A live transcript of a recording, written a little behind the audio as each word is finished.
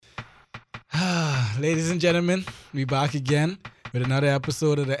Ladies and gentlemen, we back again with another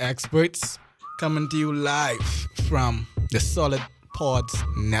episode of the Xperts, coming to you live from the Solid Pods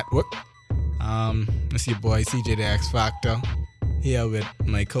Network. It's your boy CJ the X Factor here with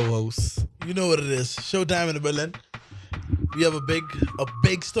my co-host. You know what it is. Showtime in the building. We have a big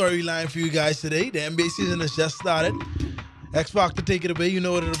storyline for you guys today. The NBA season has just started. X Factor, take it away. You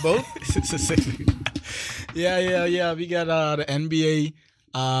know what it's about. Yeah. We got the NBA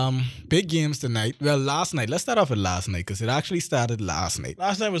big games tonight. Well, last night. Let's start off with last night because it actually started last night.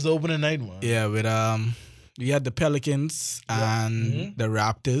 Last night was the opening night one. Yeah, with we had the Pelicans and the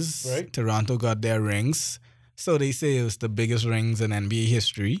Raptors. Right. Toronto got their rings. So they say it was the biggest rings in NBA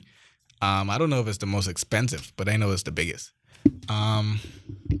history. I don't know if it's the most expensive, but I know it's the biggest.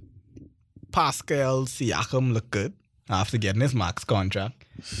 Pascal Siakam looked good after getting his max contract.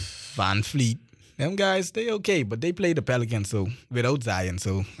 Van Fleet, them guys, they okay, but they play the Pelicans so without Zion,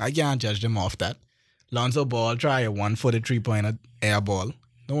 so I can't judge them off that. Lonzo Ball try a 1-footed 3-pointer air ball.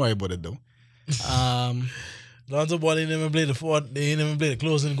 Don't worry about it though. Lonzo Ball didn't even play the fourth. They didn't even play the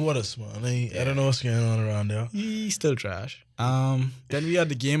closing quarters, man. I don't know what's going on around there. He's still trash. Then we had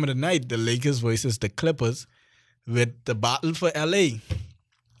the game of the night, the Lakers versus the Clippers, with the battle for LA.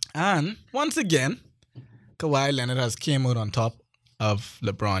 And once again, Kawhi Leonard has came out on top of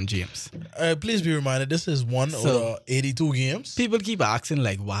LeBron James. Please be reminded, this is one of 82 games. People keep asking,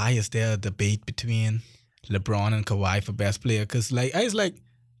 like, why is there a debate between LeBron and Kawhi for best player? Because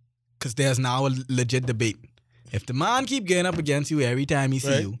there's now a legit debate. If the man keep getting up against you every time he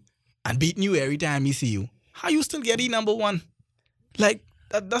see you and beating you every time he see you, how you still get number one? Like,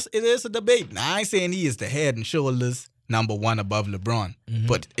 it is a debate. Now, I ain't saying he is the head and shoulders number one above LeBron,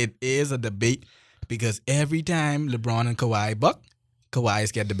 but it is a debate because every time LeBron and Kawhi buck,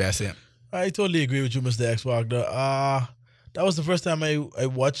 Kawhi's get the best of him. I totally agree with you, Mr. X Factor. That was the first time I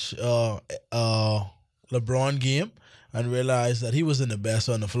watched LeBron game and realized that he wasn't the best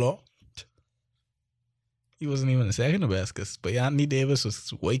on the floor. He wasn't even the second best but Anthony Davis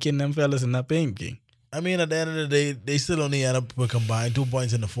was waking them fellas in that paint game. I mean, at the end of the day, they still only end up with combined 2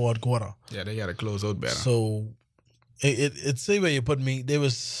 points in the fourth quarter. Yeah, they got to close out better. So, it's see where you put me. They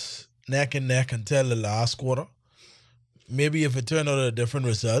was neck and neck until the last quarter. Maybe if it turned out a different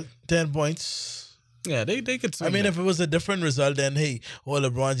result, 10 points. Yeah, they could swing. I mean, if it was a different result, then hey,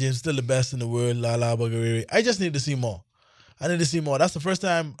 LeBron James still the best in the world, buggery. I just need to see more. That's the first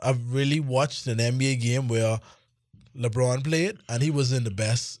time I've really watched an NBA game where LeBron played and he wasn't the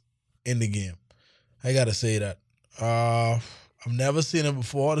best in the game. I gotta say that. I've never seen it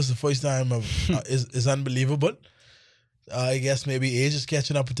before. This is the first time. It's unbelievable. I guess maybe age is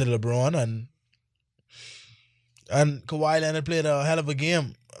catching up to LeBron and Kawhi Leonard played a hell of a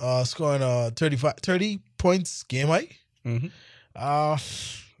game, scoring 30 points game high.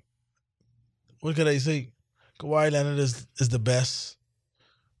 What could I say? Kawhi Leonard is the best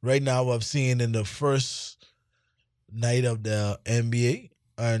right now I've seen in the first night of the NBA,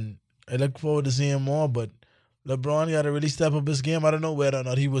 and I look forward to seeing more, but LeBron got to really step up his game. I don't know whether or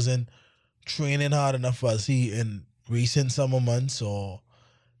not he was in training hard enough as he in recent summer months, or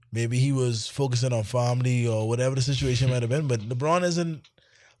maybe he was focusing on family or whatever the situation might have been, but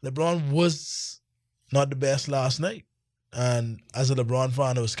LeBron was not the best last night. And as a LeBron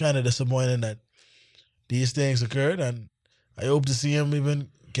fan, it was kind of disappointing that these things occurred, and I hope to see him even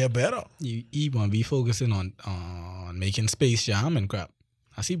get better. He won't be focusing on making Space Jam and crap.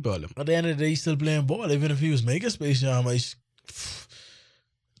 I see problem. At the end of the day, he's still playing ball. Even if he was making Space Jam,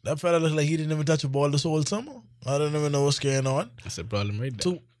 that fella looked like he didn't even touch a ball this whole summer. I don't even know what's going on. That's a problem right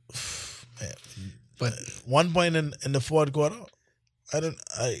there. But 1 point in the fourth quarter,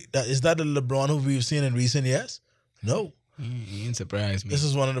 is that the LeBron who we've seen in recent years? No. He ain't surprised me. This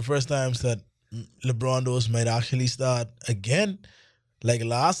is one of the first times that LeBron those might actually start again, like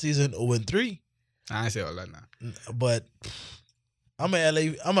last season, 0-3. I say all that now. But I'm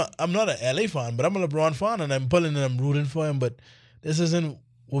not an LA fan, but I'm a LeBron fan, and I'm pulling and I'm rooting for him. But this isn't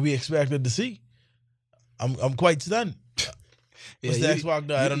what we expected to see. I'm quite stunned. Mr. X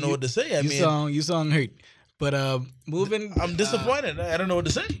Factor, I don't know what to say. You sound hurt. But moving, I'm disappointed. I don't know what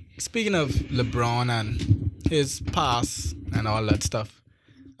to say. Speaking of LeBron and his past and all that stuff,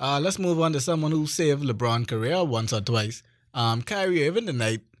 let's move on to someone who saved LeBron's career once or twice. Kyrie Irving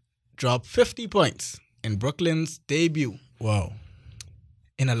tonight dropped 50 points in Brooklyn's debut. Wow.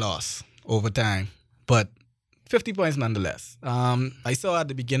 In a loss, overtime. But 50 points nonetheless. I saw at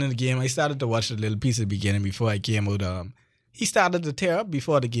the beginning of the game, I started to watch a little piece at the beginning before I came out. He started to tear up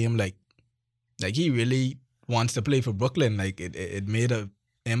before the game, like he really wants to play for Brooklyn. Like it made an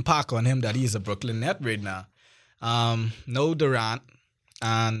impact on him that he's a Brooklyn Net right now. No Durant.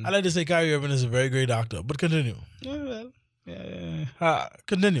 And I like to say Kyrie Irving is a very great actor, but continue. yeah, well, yeah,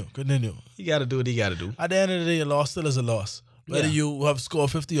 Continue. he got to do what he got to do. At the end of the day, a loss still is a loss. Whether Yeah. you have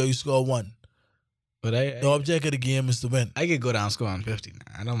scored 50 or you score 1. But The object of the game is to win. I could go down scoring 50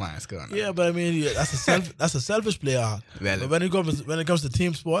 now. I don't mind scoring. Yeah, but I mean, that's a selfish player. Well, But when it comes to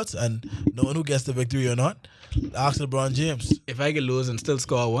team sports and knowing who gets the victory or not, ask LeBron James. if I could lose and still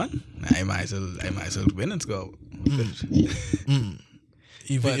score 1, I might as well win and score.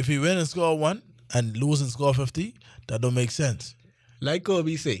 If you win and score 1 and lose and score 50, that don't make sense. Like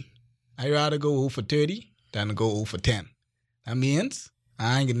Kobe say, I'd rather go 0 for 30 than go 0 for 10. That means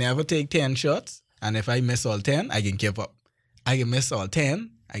I can never take 10 shots, and if I miss all 10, I can give up. I can miss all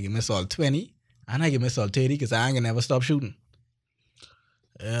 10, I can miss all 20, and I can miss all 30 because I can never stop shooting.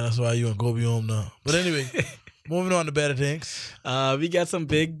 Yeah, that's why you and Kobe home now. But anyway, moving on to better things. We got some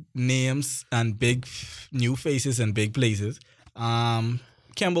big names and big new faces and big places.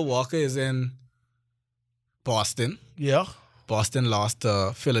 Kemba Walker is in Boston. Yeah. Boston lost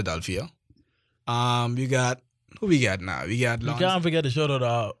to Philadelphia. You got who we got now? We got You can't forget to shout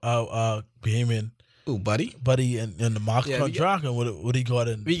out our Bahamian Buddy. buddy and the Max contract and what he got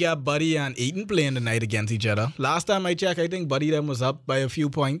in. We got Buddy and Aiton playing tonight against each other. Last time I checked, I think Buddy them was up by a few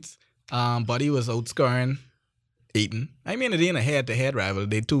points. Buddy was outscoring Aiton. I mean, it ain't a head-to-head rival.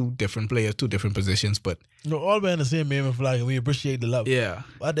 They two different players, two different positions, but You know, all wearing the same Bahamian flag, and we appreciate the love. yeah.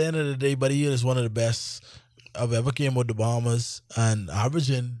 But at the end of the day, Buddy Hield is one of the best I've ever came with the Bahamas and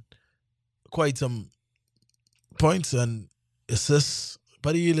averaging quite some points and assists.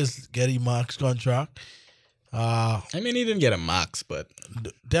 Buddy Hield is getting Max contract. I mean, he didn't get a max, but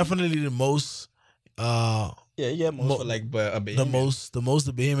Definitely the most. yeah, he got most for like a baby. The most the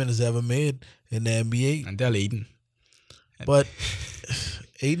Bahamian has ever made in the NBA. Until Aiton. But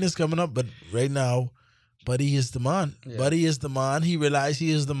Aiden is coming up. But right now, Buddy is the man. Yeah. Buddy is the man. He realized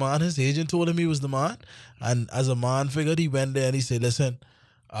he is the man. His agent told him he was the man. And as a man figure, he went there and he said, listen,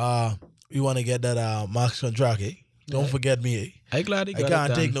 we want to get that max contract, eh? Don't forget me, eh? I'm glad he I got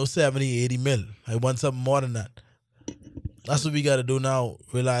can't it take done. no 70, 80 mil. I want something more than that. That's what we got to do now.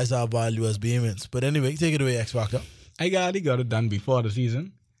 Realize our value as Bahamians. But anyway, take it away, X Factor. I glad he got it done before the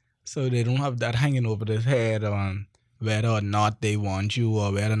season, so they don't have that hanging over their head on whether or not they want you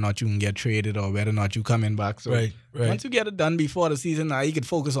or whether or not you can get traded or whether or not you coming back. So Right. once you get it done before the season, now you could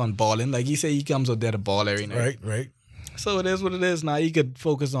focus on balling. Like he say, he comes out there to ball every night. Right. So it is what it is. Now you could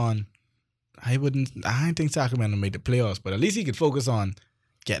focus on. I don't think Sacramento made the playoffs, but at least he could focus on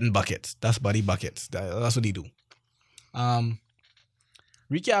getting buckets. That's Buddy buckets. That's what he do.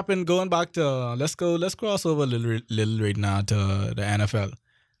 Recapping, going back to let's cross over a little right now to the NFL.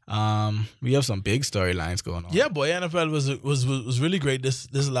 We have some big storylines going on. Yeah, boy, NFL was really great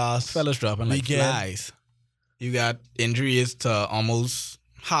this last Fellas dropping like weekend. flies. You got injuries to almost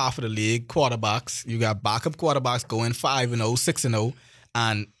half of the league quarterbacks. You got backup quarterbacks going 5-0, 6-0,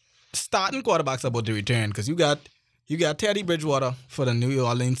 and starting quarterbacks about to return because you got Teddy Bridgewater for the New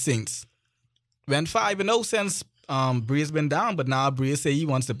Orleans Saints. Went 5-0 since Breeze been down, but now Breeze say he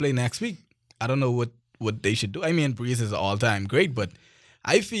wants to play next week. I don't know what they should do. I mean, Breeze is all-time great, but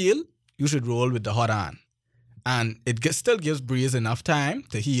I feel you should roll with the hot on. And it still gives Breeze enough time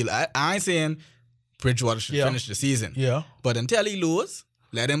to heal. I ain't saying Bridgewater should finish the season. Yeah. But until he lose,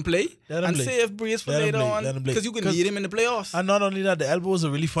 let him play. Let him and play. save Breeze for Let him later play. on. Let him play. Because you can need him in the playoffs. And not only that, the elbow is a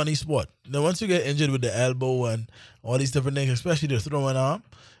really funny sport. Now, once you get injured with the elbow and all these different things, especially the throwing arm,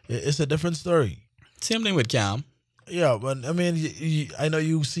 it's a different story. Same thing with Cam. Yeah, but I mean, I know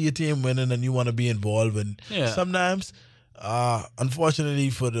you see a team winning and you want to be involved. And sometimes, unfortunately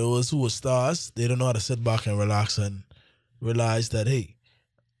for those who are stars, they don't know how to sit back and relax and realize that, hey,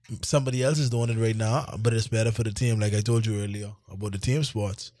 somebody else is doing it right now, but it's better for the team, like I told you earlier about the team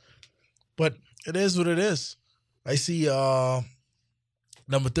sports. But it is what it is. I see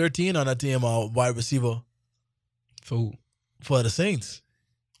number 13 on that team, wide receiver for the Saints.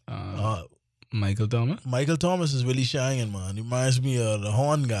 Michael Thomas. Michael Thomas is really shining, man. He reminds me of the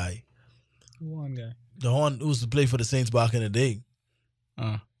Horn guy. One guy. The Horn who used to play for the Saints back in the day.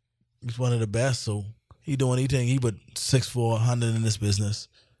 He's one of the best, so he doing anything. He but 6'4", 100 in this business.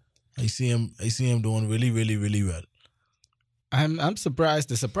 I see him doing really, really, really well. I'm surprised.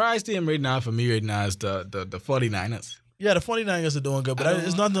 The surprise team right now for me right now is the 49ers. Yeah, the 49ers are doing good, but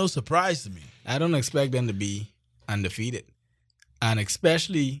it's not no surprise to me. I don't expect them to be undefeated. And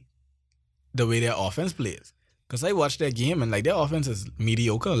especially the way their offense plays. Because I watched their game and like their offense is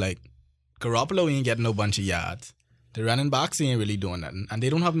mediocre. Like Garoppolo ain't getting no bunch of yards. The running backs ain't really doing nothing. And they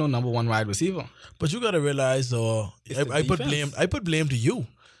don't have no number one wide receiver. But you gotta realize I put blame to you.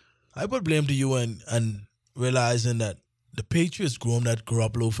 I put blame to you and realizing that the Patriots groomed that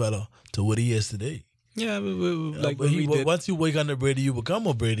Garoppolo fella to what he is today. Yeah, like but we did. once you wake under Brady, you become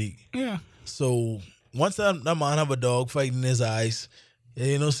a Brady. Yeah. So once that man have a dog fight in his eyes, there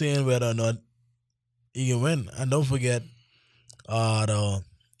ain't no saying whether or not he can win. And don't forget, the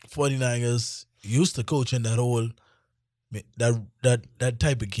 49ers used to coach in that whole that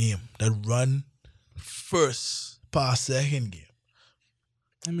type of game, that run first, pass second game.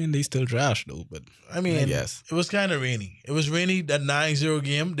 I mean, they still trash though, but I mean, yes, it was kind of rainy. It was rainy. That 9-0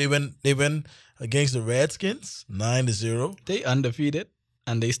 game, they went against the Redskins 9-0. They undefeated,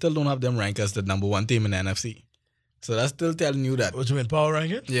 and they still don't have them ranked as the number one team in the NFC. So that's still telling you that. What you mean, power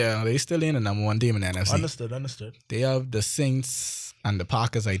ranking? Yeah, they still ain't the number one team in the NFC. Understood. They have the Saints and the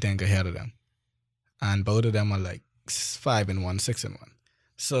Packers, I think, ahead of them, and both of them are like 5-1, 6-1.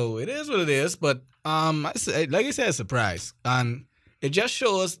 So it is what it is. But like I said, a surprise, and it just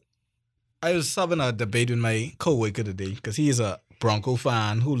shows. I was having a debate with my coworker today because he's a Bronco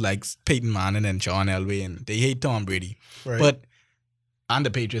fan who likes Peyton Manning and John Elway, and they hate Tom Brady. Right. But and the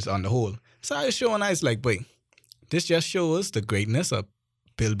Patriots on the whole. So I was showing, I was like, boy, this just shows the greatness of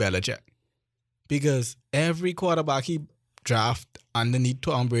Bill Belichick. Because every quarterback he draft underneath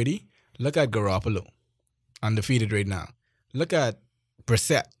Tom Brady, look at Garoppolo, undefeated right now. Look at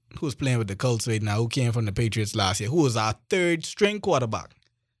Brissett, who's playing with the Colts right now, who came from the Patriots last year, who was our third string quarterback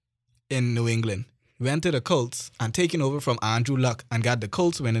in New England. Went to the Colts and taken over from Andrew Luck and got the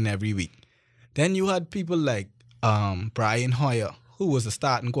Colts winning every week. Then you had people like Brian Hoyer, who was a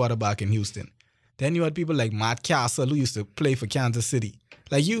starting quarterback in Houston. Then you had people like Matt Castle, who used to play for Kansas City.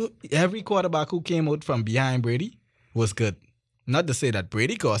 Like every quarterback who came out from behind Brady was good. Not to say that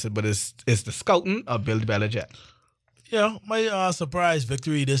Brady caused it, but it's the scouting of Bill Belichick. Yeah, my surprise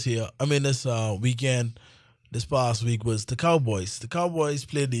victory this weekend, this past week, was the Cowboys. The Cowboys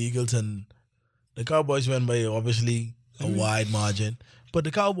played the Eagles, and the Cowboys won by obviously a wide margin. But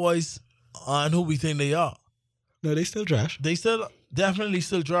the Cowboys aren't who we think they are. No, they still trash. They still definitely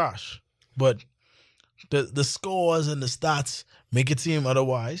still trash. But the scores and the stats make it seem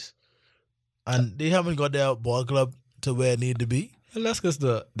otherwise. And they haven't got their ball club to where it need to be. Well, that's because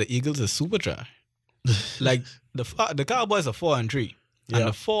the Eagles is super trash. Like the Cowboys are 4-3. Yeah. And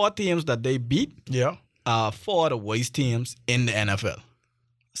the 4 teams that they beat are 4 of the worst teams in the NFL.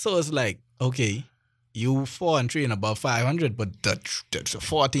 So it's like, okay, you 4-3 and above 500, but the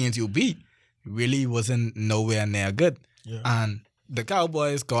 4 teams you beat really wasn't nowhere near good. Yeah. And the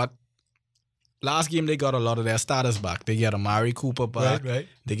Cowboys last game they got a lot of their starters back. They got Amari Cooper back. Right.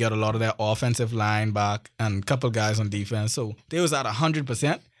 They got a lot of their offensive line back and a couple guys on defense. So they was at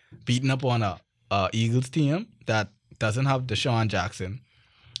 100%, beating up on a Eagles team that doesn't have Deshaun Jackson,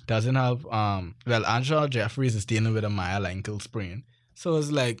 doesn't have Anshaw Jeffries is dealing with a mild ankle sprain. So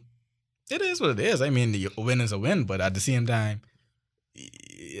it's like, it is what it is. I mean, the win is a win, but at the same time,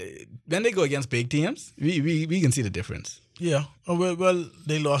 when they go against big teams, we can see the difference. Yeah. Well,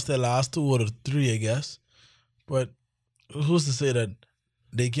 they lost their last 2 out of 3, I guess. But who's to say that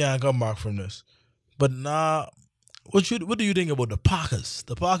they can't come back from this? But now, what do you think about the Packers?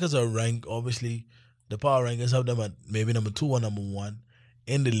 The Packers are ranked, obviously, the power rankings have them at maybe number 2 or number 1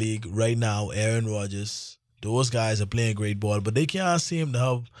 in the league right now. Aaron Rodgers, those guys are playing great ball, but they can't seem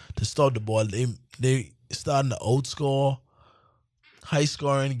to stop the ball. They starting to outscore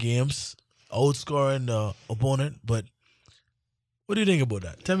high-scoring games, outscoring the opponent. But what do you think about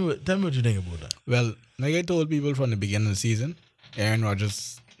that? Tell me what you think about that. Well, like I told people from the beginning of the season, Aaron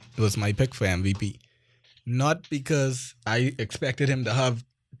Rodgers was my pick for MVP. Not because I expected him to have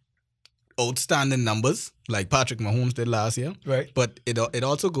outstanding numbers like Patrick Mahomes did last year. Right. But it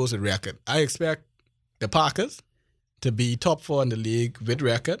also goes with record. I expect the Packers to be top 4 in the league with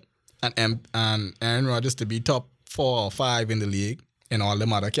record and Aaron Rodgers to be top 4 or 5 in the league in all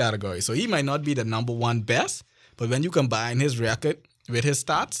them other categories. So he might not be the number 1 best, but when you combine his record with his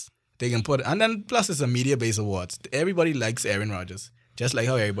stats, they can put it. And then plus it's a media-based awards. Everybody likes Aaron Rodgers, just like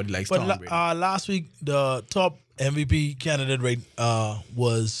how everybody likes Tom Brady. Last week, the top MVP candidate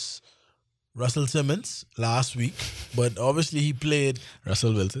was Russell Simmons last week, but obviously he played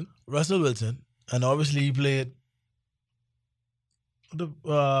Russell Wilson, and obviously he played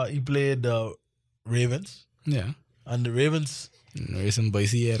the Ravens. Yeah, and the Ravens. Some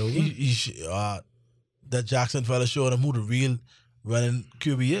Boise head over. That Jackson fella showed him who the real running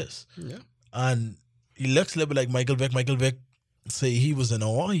QB is. Yeah, and he looks a little bit like Michael Vick. Michael Vick say he was in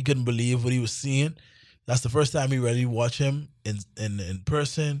awe. He couldn't believe what he was seeing. That's the first time he really watched him in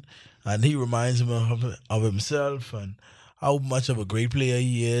person. And he reminds him of himself and how much of a great player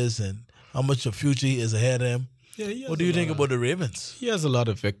he is and how much of future he is ahead of him. Yeah, what do you think about the Ravens? He has a lot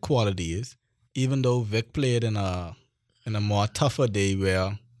of Vic qualities. Even though Vic played in a in a more tougher day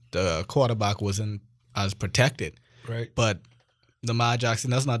where the quarterback wasn't as protected. Right. But Lamar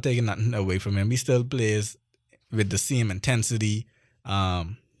Jackson, that's not taking nothing away from him. He still plays with the same intensity.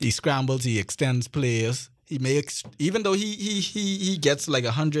 He scrambles, he extends players. He makes, even though he gets like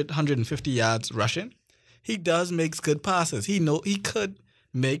 100, 150 yards rushing, he does makes good passes. He could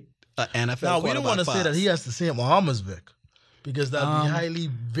make an NFL Now, we don't want to pass. say that he has the same arm as Vic, because that'd be highly,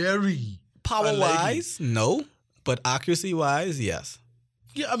 very power-wise, no. But accuracy-wise, yes.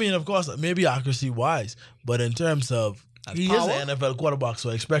 Yeah, I mean, of course, maybe accuracy-wise, but in terms of he is an NFL quarterback,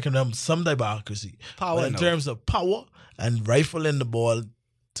 so I expect him some type of accuracy. Power, but in terms of power and rifling the ball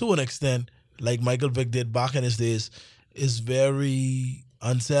to an extent, like Michael Vick did back in his days, is very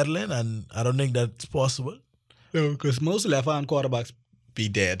unsettling, and I don't think that's possible. No, because most left-arm quarterbacks be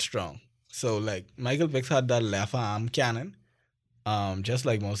dead strong. So, like, Michael Vick had that left-arm cannon, just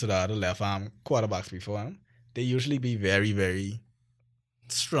like most of the other left-arm quarterbacks before him. They usually be very, very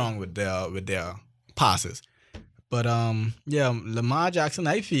strong with their passes. But, Lamar Jackson,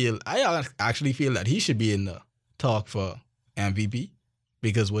 I actually feel that he should be in the talk for MVP,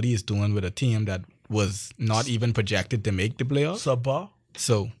 because what he is doing with a team that was not even projected to make the playoffs. Subpar.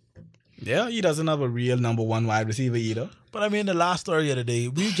 So, yeah, he doesn't have a real number one wide receiver either. But I mean, the last story of the day,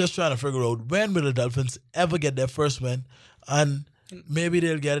 we were just trying to figure out when will the Dolphins ever get their first win, and maybe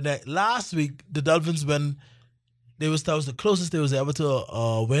they'll get it. Last week, the Dolphins, when that was the closest they was ever to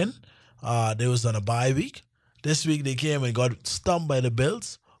a win. They was on a bye week. This week they came and got stumped by the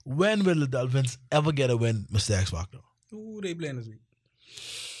Bills. When will the Dolphins ever get a win, Mr. X Factor? Who they playing this week?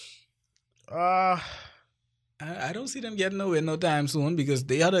 I don't see them getting a win no time soon, because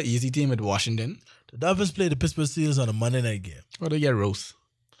they had an easy team with Washington. The Dolphins play the Pittsburgh Steelers on a Monday night game. Or they get roast.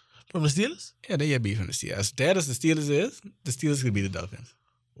 From the Steelers? Yeah, they get beat from the Steelers. As dead as the Steelers is, the Steelers could beat the Dolphins.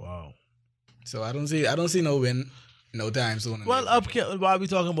 Wow. So I don't see no win no time soon. Well, while we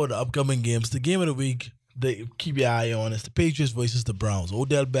talking about the upcoming games, the game of the week they keep your eye on is the Patriots versus the Browns.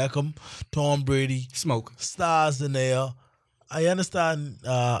 Odell Beckham, Tom Brady, smoke stars in there. I understand,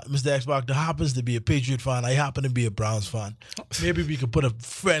 Mr. X Factor happens to be a Patriot fan. I happen to be a Browns fan. Maybe we could put a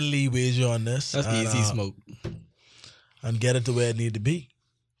friendly wager on this. That's easy smoke. And get it to where it need to be.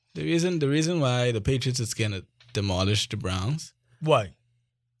 The reason why the Patriots is gonna demolish the Browns. Why?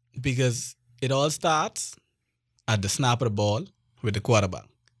 Because it all starts at the snap of the ball with the quarterback.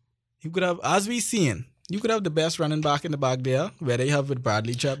 You could have, as we seen, you could have the best running back in the back there, where they have with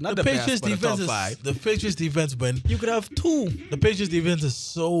Bradley Chubb. Not the Patriots best, but defense the top five. The Patriots defense, when you could have two. The Patriots defense is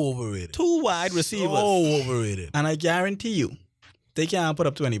so overrated. Two wide receivers. So overrated. And I guarantee you, they can't put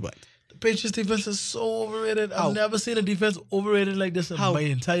up 20 points. The Patriots defense is so overrated. I've never seen a defense overrated like this in my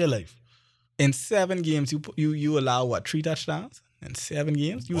entire life. In 7 games, you allow what, 3 touchdowns? In 7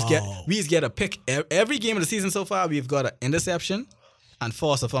 games? We get a pick. Every game of the season so far, we've got an interception and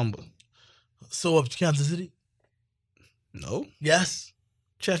force a fumble. So up to Kansas City? No. Yes.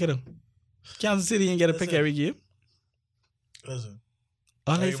 Check it out. Kansas City ain't get a pick every game. Listen.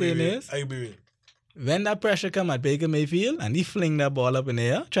 All I'm saying is, I can be real. When that pressure come at Baker Mayfield and he fling that ball up in the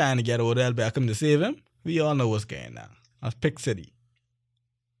air, trying to get Odell Beckham to save him, we all know what's going on. That's pick city.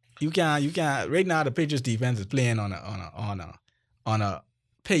 You can't. Right now, the Patriots defense is playing on a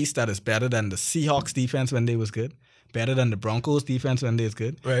pace that is better than the Seahawks defense when they was good, better than the Broncos defense when they was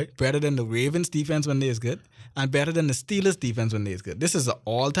good, right? Better than the Ravens defense when they was good, and better than the Steelers defense when they was good. This is an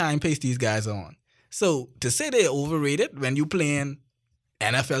all-time pace these guys are on. So to say they're overrated when you playing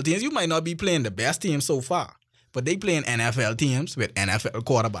NFL teams, you might not be playing the best team so far, but they playing NFL teams with NFL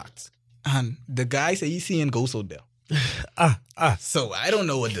quarterbacks, and the guy say he's seeing ghosts out there. So I don't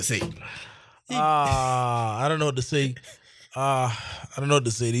know what to say. I don't know what to say. I don't know what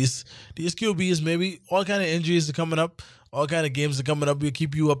to say. These QBs, maybe all kind of injuries are coming up. All kind of games are coming up. We'll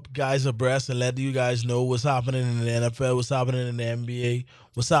keep you up guys abreast and let you guys know what's happening in the NFL, what's happening in the NBA,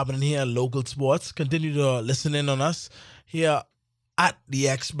 what's happening here in local sports. Continue to listen in on us here at the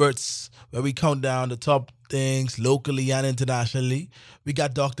Xperts, where we count down the top things locally and internationally. We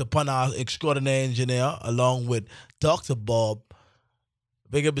got Dr. Pan, our extraordinary engineer, along with Dr. Bob.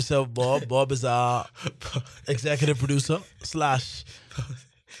 Big up yourself, Bob. Bob is our executive producer /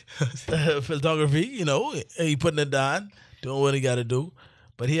 photography. You know, he putting it down, doing what he got to do.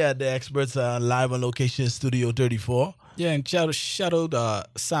 But he had the Xperts live on location in Studio 34. Yeah, and shout out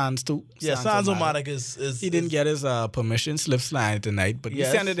Sans too. Yeah, Sans Omatic is he didn't get his permission slip signed tonight, but we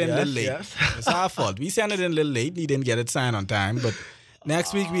sent it in a little late. Yes. It's our fault. We sent it in a little late. He didn't get it signed on time, but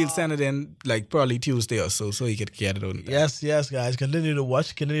next week we'll send it in like probably Tuesday or so he could get it on time. Yes, guys. Continue to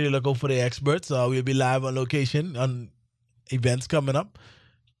watch. Continue to look out for the Xperts. We'll be live on location on events coming up.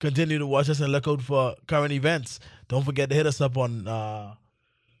 continue to watch us and look out for current events. Don't forget to hit us up on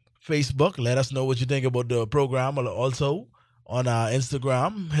Facebook. Let us know what you think about the program. Also on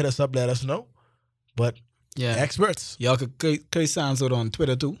Instagram, hit us up. Let us know. But Xperts. Y'all could sounds out on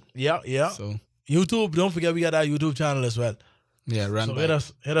Twitter too. Yeah. So YouTube. Don't forget we got our YouTube channel as well. Yeah, So hit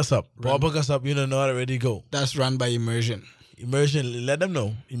us up. Or book us up. You don't know how to ready go. That's run by Immersion. Immersion. Let them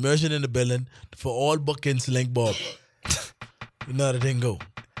know. Immersion in the building for all bookings. Link Bob. You know how the thing go.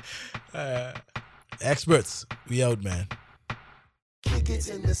 Xperts. We out, man. Kick it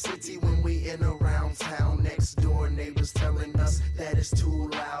in the city when we in around town. Next door neighbors telling us that it's too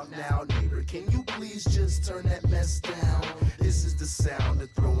loud now. Neighbor, can you please just turn that mess down? This is the sound of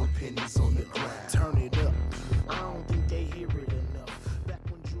throwing pennies on the ground. Turn it up.